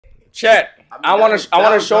Chat. I want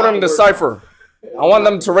to show them the cipher. I want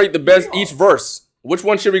them to rate the best each verse. Which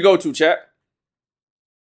one should we go to, chat?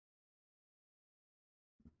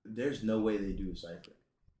 There's no way they do a cipher.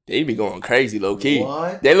 They be going crazy, low key.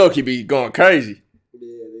 What? They low key be going crazy. Yeah,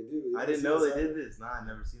 they do. I didn't know they did this. Nah, I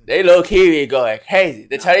never seen it. They low key be going crazy.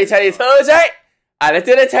 The teddy teddy toes, right? Let's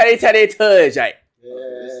do the teddy teddy toes, right?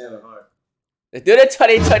 Yeah. Let's do the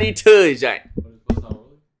teddy teddy toes, right?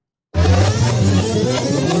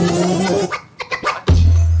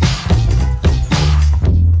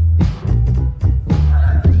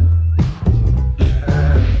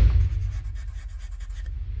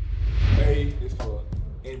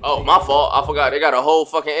 Oh, my fault. I forgot. They got a whole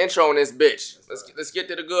fucking intro in this bitch. Let's get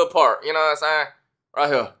to the good part. You know what I'm saying? Right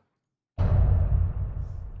here.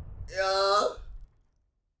 Yeah.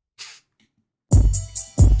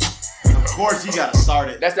 Of course, you gotta start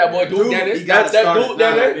it. That's that boy Duke Dennis. That Duke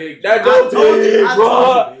Dennis. That Duke Big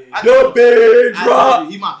Drop. The Big Drop.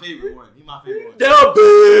 He my favorite one. He my favorite one. The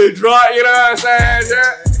Big Drop. You know what I'm saying?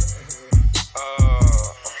 Yeah.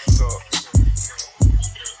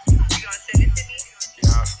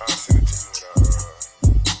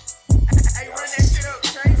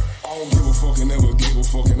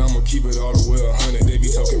 I'ma keep it all the way 100. They be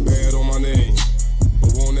talking bad on my name, but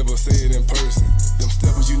won't ever say it in person. Them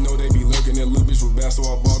steppers, you know they be lurking. That little bitch was bad, so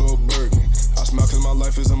I bought her a Birkin. I smile cause my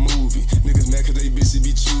life is a movie. Niggas mad cause they bitches be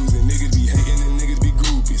choosing. Niggas be hating and niggas be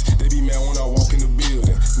groupies. They be mad when I walk in the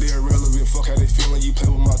building. They irrelevant, fuck how they feeling. You play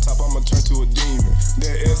with my top, I'ma turn to a demon.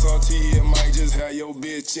 That SRT, it might just have your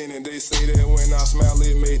bitch in it. They say that when I smile,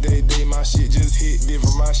 it make they day. My shit just hit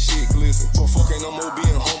different, my shit glisten. But fuck ain't no more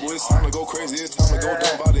being humble. It's time to go crazy, it's time to go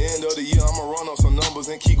dumb. By the end of the year, I'ma run up some numbers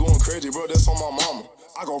and keep going crazy, bro. That's on my mama.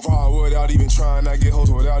 I go viral without even trying. I get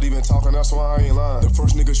hoes without even talking. That's why I ain't lying. The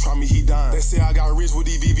first niggas try me, he dying. They say I got rich with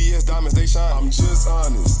these VVS diamonds, they shine. I'm just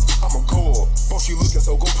honest. I'm a go up. Boss, you looking,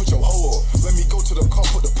 so go put your hoe up. Let me go to the car,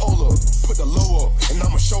 put the pole up, put the low up, and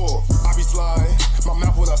I'ma show up. I be sliding. My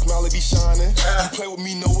mouth when I smile, it be shining. You play with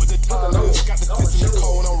me, know what the time is. Got the sticks in the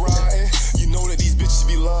car when I'm riding. You know that these bitches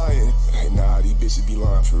be lying. Hey, nah, these bitches be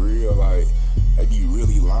lying for real. Like, they be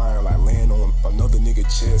really lying. Like, laying on another nigga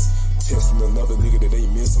chest, testing another nigga that they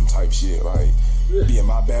miss some type shit. Like, be in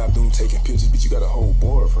my bathroom taking pictures, but you got a whole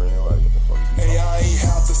boyfriend. Like, hey, I ain't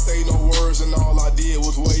have to say no words, and all I did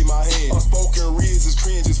was wave my hand. Unspoken reads is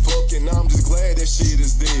cringe as fuck, and I'm just glad that shit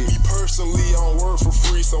is dead. Me personally, I don't work for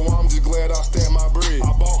free, so I'm just glad I stacked my bread.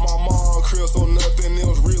 I bought my mom a crib, so nothing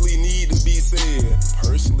else really need to be said.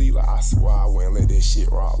 Personally, like, I swear I wouldn't let that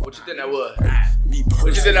shit rock. What you think that was? Me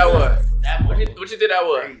What you think that was? What you think that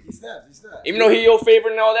was? He snapped. Even though he your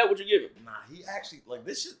favorite and all that, what you give him? Nah, he actually, like,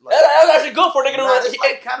 this shit. Like, That's actually good for a nigga to rap. It's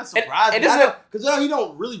like kind of surprising. Because he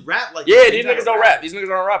don't really rap like yeah, these niggas don't rap. These niggas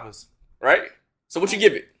aren't rappers. Right? So what you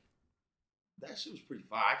give it? That shit was pretty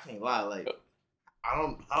fire. I can't lie. Like, I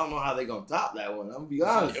don't know how they gonna top that one. I'm gonna be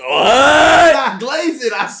honest. What? Not glaze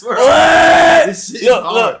it, I swear. What? This shit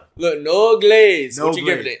Look, no glaze. No what you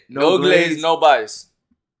glaze. giving it? No glaze, no bias.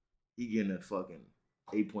 He getting a fucking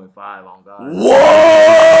 8.5 on God.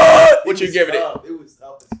 What? What you giving it? It was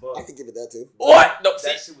tough as fuck. I could give it that too. What? No,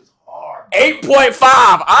 That shit was hard. 8.5.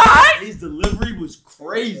 All right. His delivery was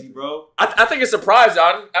crazy, bro. I think it surprised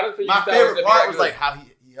y'all. I don't think My favorite part was like how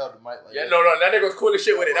he held the mic like yeah, that. no, that nigga was cool as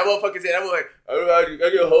shit with it. That motherfucker said, that was like, I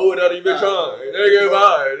get a hold out of you, bitch, on. Nigga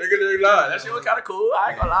lie. Nigga lie. That shit was kind of cool.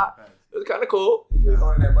 I ain't gonna lie. It was kind of cool. Me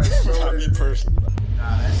personally.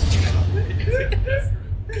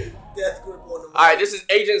 Death grip on the mic. Alright, this is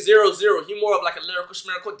Agent 00. He more of like a lyrical,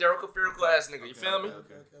 schmerical, lyrical ass nigga. You feel me?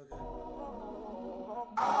 Okay.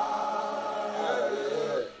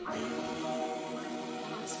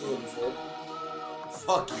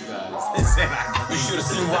 Fuck you guys. You should have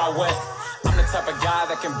seen where I went. I'm the type of guy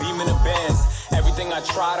that can beam in the bands. Everything I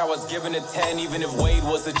tried, I was given a 10. Even if Wade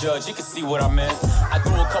was the judge, you could see what I meant. I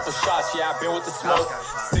threw a couple shots, yeah, I've been with the smoke.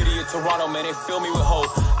 City of Toronto, man, they fill me with hope.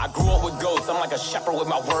 I grew up with goats, I'm like a shepherd with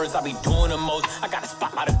my words. I be doing the most. I got a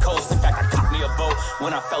spot by the coast. In fact, I caught me a boat.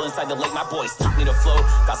 When I fell inside the lake, my boys taught me to float.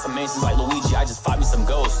 Got some mansions like Luigi, I just fought me some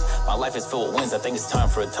ghosts. My life is filled with wins, I think it's time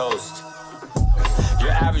for a toast. Your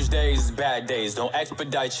average days is bad days. Don't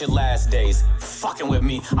expedite your last days. Fucking with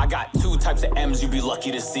me, I got 2 types of M's you be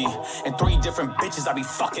lucky to see. And 3 different bitches I be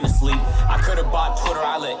fucking asleep. I could've bought Twitter,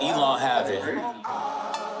 I let Elon have it.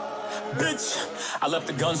 Bitch, I left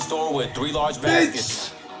the gun store with 3 large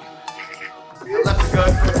baskets.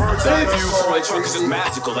 That view from my trunk is just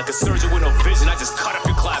magical. Like a surgeon with no vision, I just cut up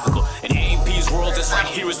your clavicle. In AMP's world, it's like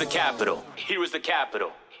here is the capital. Here is the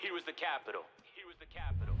capital. Here is the capital. Here is the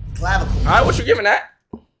capital. Clavicle. Alright, what you giving that?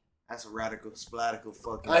 That's a radical, splatical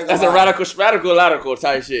fucking. That's a radical, spatical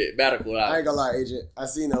type shit. Batical. I ain't gonna lie, Agent. I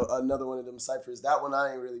seen another one of them ciphers. That one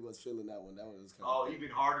I ain't really was feeling that one. That one was kind of. Oh, you've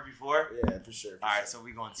been harder before? Yeah, for sure. All right, so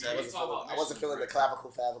we going 7. I wasn't feeling the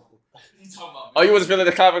clavicle, favicle. Oh, you wasn't feeling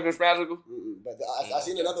the clavicle, spatical? But I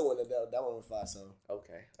seen another one that one was 5. So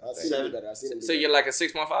okay. I seen it better. I seen it. So you're like a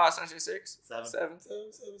 6.5, essentially 6? 7. 7.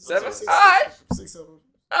 All right. 6, 7.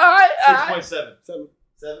 All right. 6.7.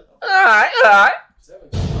 7. All right. 7.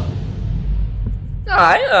 All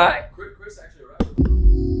right. Chris actually right.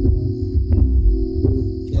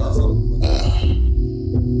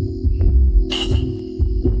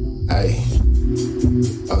 Hey,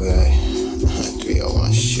 okay,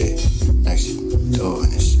 301 shit, next door in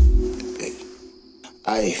this bitch.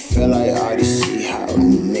 I feel like I already see how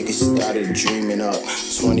niggas started dreaming up.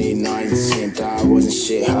 2019, thought I wasn't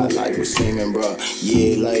shit, how life was seeming, bro.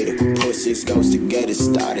 Year later, put 6 ghosts together,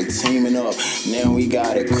 started teaming up. Now we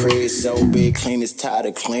got a crib so big, clean is tired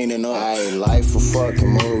of cleaning up. Ayy, life a fucking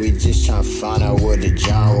movie, just trying to find out what the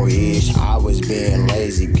genre is. I was being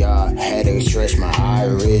lazy, God, had to stretch my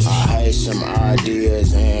iris. I had some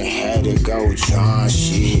ideas and had to go try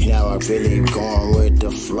shit. Now I really going with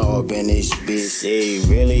the flow up in this bitch. See,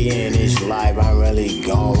 really in this life, I'm really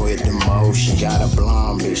going with the motion. Got a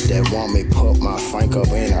blonde bitch that want me put my Frank up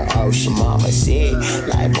in her ocean. Mama said,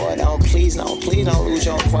 like, boy, please don't lose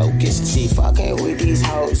your focus. See, fucking with these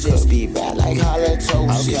hoes just be bad like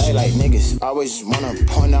halitosis. Okay, like niggas always wanna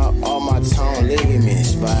point out all my tone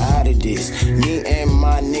ligaments, but out of this, me and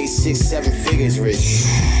my niggas 6, 7 figures rich.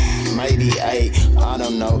 Maybe 8, I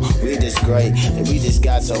don't know, we just great. We just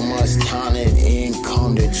got so much talent,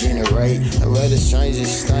 income to generate. And where the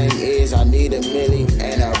strangest thing is, I need $1 million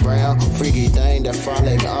and a brown freaky thing to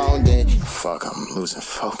follow on. Then fuck, I'm losing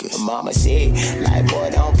focus. Mama said, like, boy,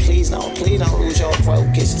 please don't lose your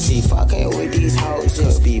focus. See, fucking with these hoes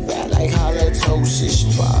just be bad like halitosis.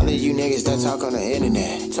 For all of you niggas that talk on the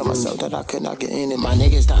internet, told myself that I could not get in it. My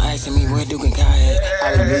niggas start asking me where Duke and Kai at.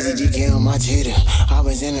 I was busy GK on my Twitter. I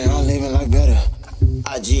was in it, I'm living like better.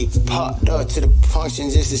 I just popped up to the function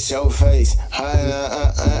just to show face.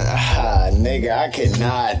 Nigga, I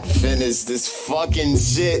cannot finish this fucking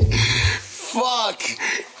shit. Fuck.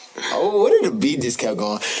 Oh, what did the beat just kept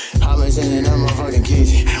going? I'm in the motherfucking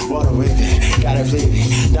kitchen. Water whipping, gotta flip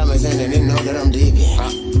it. Diamonds in it, didn't know that I'm deep.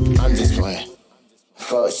 I'm just playing.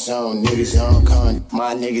 Fuck some niggas on con.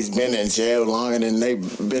 My niggas been in jail longer than they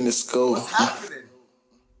been to school. What's happening?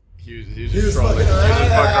 He was just fucking around.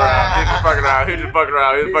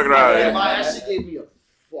 That shit gave me a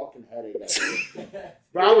fucking headache.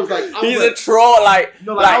 Bro, I was like, he's a troll. Like,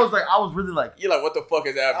 I was really like, you're like, what the fuck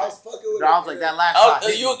is happening? I was fucking with I was like, that last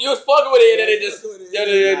shot. You was fucking with it, and then it just,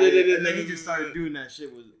 and then he just started doing that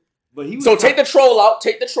shit. But he was so take the troll out.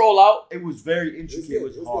 Take the troll out. It was very intricate. It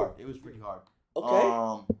was hard. It was pretty hard. Okay.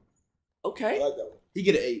 I like that one. He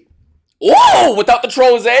get an 8. Whoa! Without the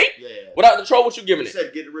troll is 8. Yeah. Without the troll, what you giving it?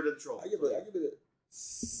 Said get rid of the troll. I give it a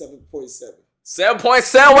 7.7.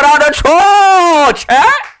 7.7 without the troll,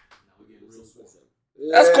 chat.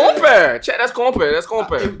 That's compare, chat. That's compare.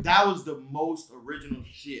 That was the most original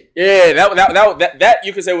shit. Yeah, that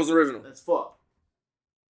you could say was original. That's fuck.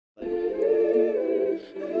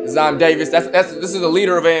 Zom Davis. This is the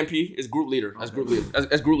leader of AMP. It's group leader. That's group leader.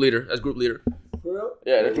 That's group leader. For real?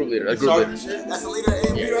 Yeah, that's group leader. That's group leader. That's the leader of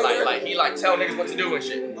AMP right there? Like he tell niggas what to do and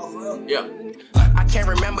shit. Oh, for real? Yeah. I can't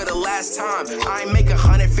remember the last time I ain't make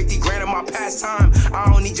 150 grand in my pastime. I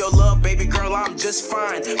don't need your love, baby girl, I'm just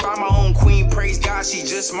fine. Find my own queen, praise God, she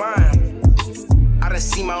just mine. I done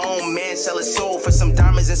see my own man sell his soul for some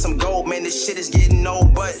diamonds and some gold. Man, this shit is getting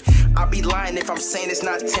old, but I'd be lying if I'm saying it's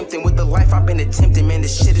not tempting. With the life I've been attempting, man,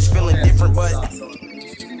 this shit is feeling different, but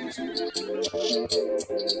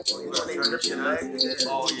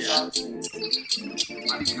Oh yeah.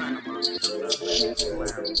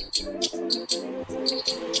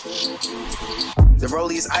 the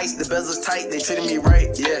rollie is ice, the bezel's tight, they treating me right,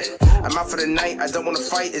 yeah. I'm out for the night, I don't wanna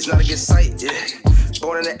fight, it's not a good sight, yeah.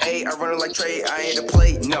 Born in the A, I run it like Trey, I ain't a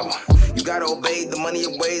play, no. You gotta obey the money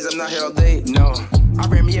of ways, I'm not here all day, no. I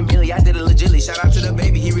ran me a milli, I did it legitly. Shout out to the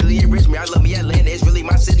baby, he really enriched me. I love me Atlanta, it's really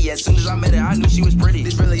my city. As soon as I met her, I knew she was pretty.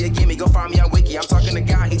 This really a gimme, go find me on Wiki. I'm talking to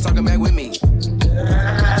God, he talking back with me. I'm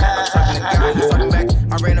talking to God, he talking back.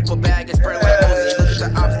 I ran up a bag and spread like roses. Look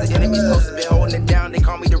at the ops, the enemy's supposed to be holding it down. They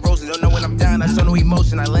call me the roses, don't know when I'm down. I show no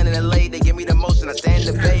emotion, I land in LA, they give me the motion. I stand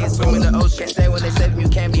in the bay and swim in the ocean. Can't say when they said you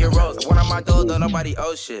can't be a rose. One on my door, don't nobody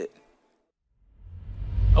owe shit.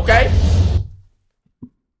 Okay.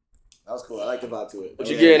 That was cool. I like the vibe to it. What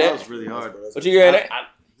you getting That at? was really hard. What you getting at?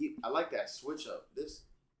 I like that switch up. This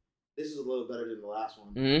is a little better than the last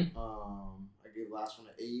one. Mm-hmm. I gave the last one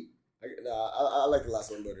an 8. I like the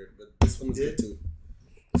last one better, but this one was good too.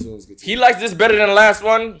 This one was good too. He likes this better than the last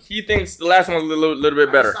one. He thinks the last one was a little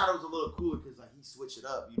bit better. I just thought it was a little cooler because like he switched it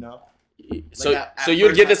up, you know. So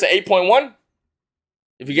you'd give this an 8.1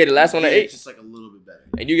 if you get the last one an 8, just like a little bit better.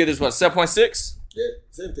 and you get this one 7.6. Yeah,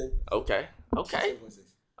 same thing. Okay. 7.6.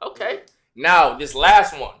 Okay. Now this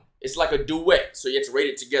last one, it's like a duet, so you have to rate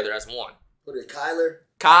it together as one. Put it Kyler.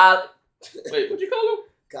 Wait, what'd you call him?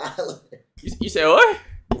 Kyler. You said what?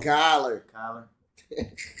 Kyler.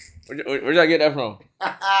 Where'd y'all get that from?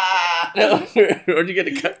 Where'd you get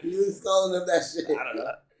the cut? You was calling him that shit. I don't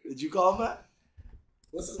know. Did you call him that?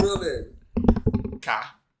 What's his real name?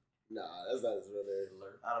 Ka. Nah, that's not his real name.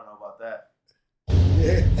 I don't know about that.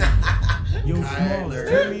 Kyler.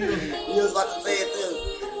 You was about to say it too.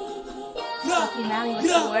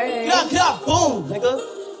 Boom, nigga.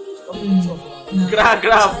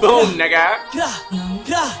 Boom, nigga.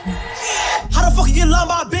 How the fuck you get love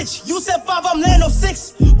my bitch? You said 5, I'm laying on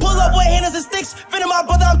 6. Pull up with handles and sticks. Finna my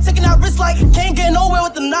brother, I'm taking out risks like can't get nowhere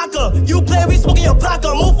with the knocker. You play, we smoking your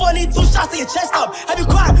blocker. Move funny, 2 shots to your chest up. Have you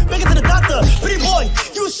cried? Bring it to the doctor. Pretty boy,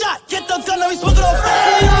 you shot. Get the gun, let me smoke it on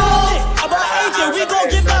fire. About agent, we gon'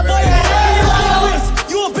 get that boy a hand.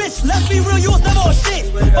 You a bitch, let's be real, you was never a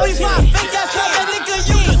shit. Oh, you fly, fake ass that nigga,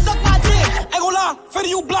 you can suck my dick. Ain't gon' lie, Freddie,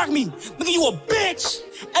 you block me. Nigga, you a bitch.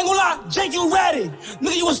 Ain't gon' lie, Jake, you ratted.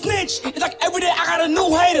 Nigga, you a snitch. It's like every day I got a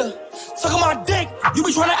new hater. Suck on my dick. You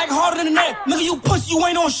be trying to act harder than that. Nigga, you pussy, you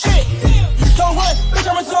ain't on shit. Don't run, bitch,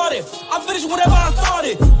 I'm retarded. I finished whatever I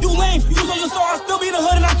started. You lame, you know your star. I still be in the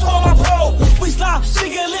hood and I tore my bro. We slide,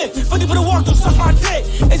 shit get lit. 50 for the walk, don't suck my dick.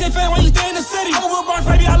 They say, fan, when you stay in the city. I'm a real boss,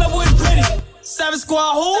 baby, I love what it's pretty. Savage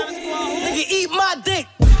Squad, who? Nigga, eat my dick.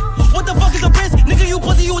 What the fuck is a bitch? Nigga, you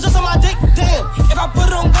pussy, you was just on my dick. Damn. If I put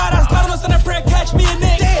it on God, I slide on a Sunday prayer, catch me a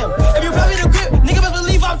nick. Damn. If you play me the grip, nigga best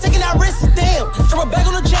believe I'm taking that risk. Damn. Drop a bag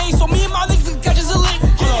on the chain, so me and my niggas can catch us a lick.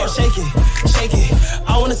 Hold on, shake it, shake it.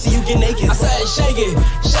 I wanna see you get naked. I said, shake it,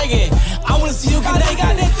 shake it. I wanna see you get naked.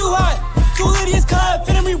 Got that too hot. 2 idiots cut,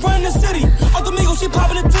 finna me run the city. Off the Migos, she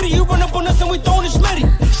popping a titty. You run up on us and we throwing the schmitty.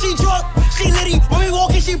 She drunk, she litty. When we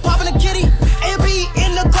walking, she popping a kitty. A and B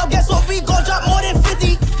in the club, guess what? We gon' drop more than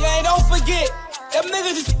 50. Yeah, don't forget, them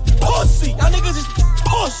niggas is pussy. Y'all niggas is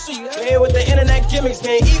pussy. Yeah, with the internet gimmicks,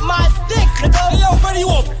 man. Eat my dick, nigga. Hey, yo, Freddie, you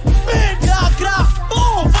a bitch. Get out.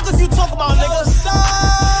 Boom. Fuck is you talking about, nigga?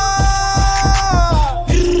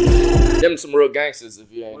 Them some real gangsters,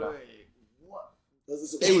 if you ain't know. What?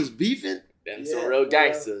 They was beefing? Them some real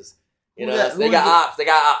gangsters. You know, that? they got ops. They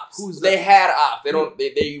got ops. Who's they that? had ops. They don't.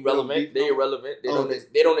 They irrelevant. They irrelevant.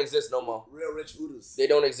 They don't exist no more. Real rich Udas. They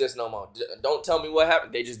don't exist no more. Don't tell me what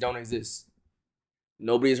happened. They just don't exist.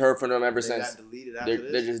 Nobody's heard from them ever since. Got deleted after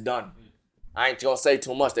this? They're just done. I ain't gonna say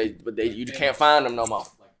too much. You can't find them no more.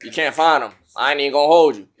 You can't find them. I ain't even gonna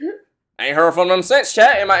hold you. I ain't heard from them since.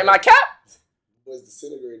 Chat. Am I cap? Was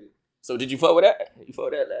disintegrated. So did you fuck with that? You fuck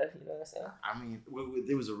with that, lad? You know what I'm saying? I mean,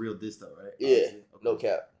 it was a real diss though, right? Yeah. Okay. No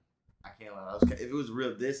cap. I can't lie. If it was a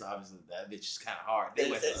real diss, obviously that bitch is kind of hard.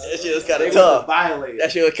 That shit was kind of tough. Violated.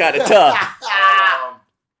 That shit was kind of tough.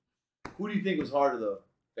 Who do you think was harder though,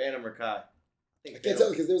 Phantom or Kai? I can't tell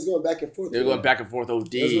because they was going back and forth. They were going back and forth OD.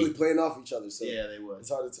 They was really playing off each other. So yeah, they was. It's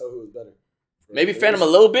hard to tell who was better. Maybe Phantom a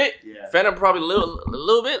little bit. Yeah. Phantom probably a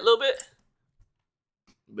little bit.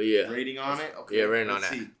 But yeah. Rating on it? Okay. Yeah, rating on Let's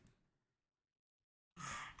that. see.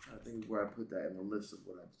 I think where I put that in the list of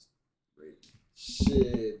what I just rated.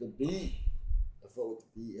 Shit, the beat. I fought with the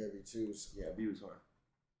beat heavy too. So. Yeah, beat was hard.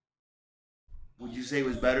 Would you say it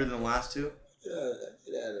was better than the last two? Yeah,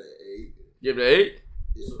 it had an 8. Give it an 8?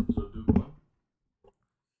 Yeah. So Duke won?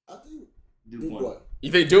 I think Duke won.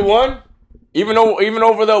 You think Duke won? Even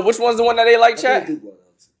over the which one's the one that they like, chat? Duke won,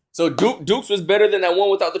 honestly. So Dukes was better than that one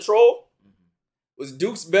without the troll? Was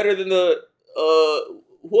Dukes better than the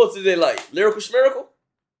who else did they like? Lyrical Schmiracle?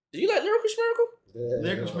 Do you like Lyrical Schmiracle? Yeah,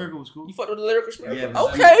 Lyrical Schmiracle was cool. You fucked with the Lyrical Schmiracle? Yeah,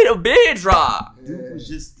 okay, the bid drop. Duke was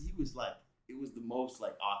just, he was like, it was the most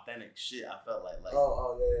like authentic shit I felt like.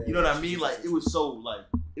 Oh, yeah. You know what I mean? Like, it was so like,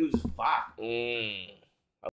 it was just fire.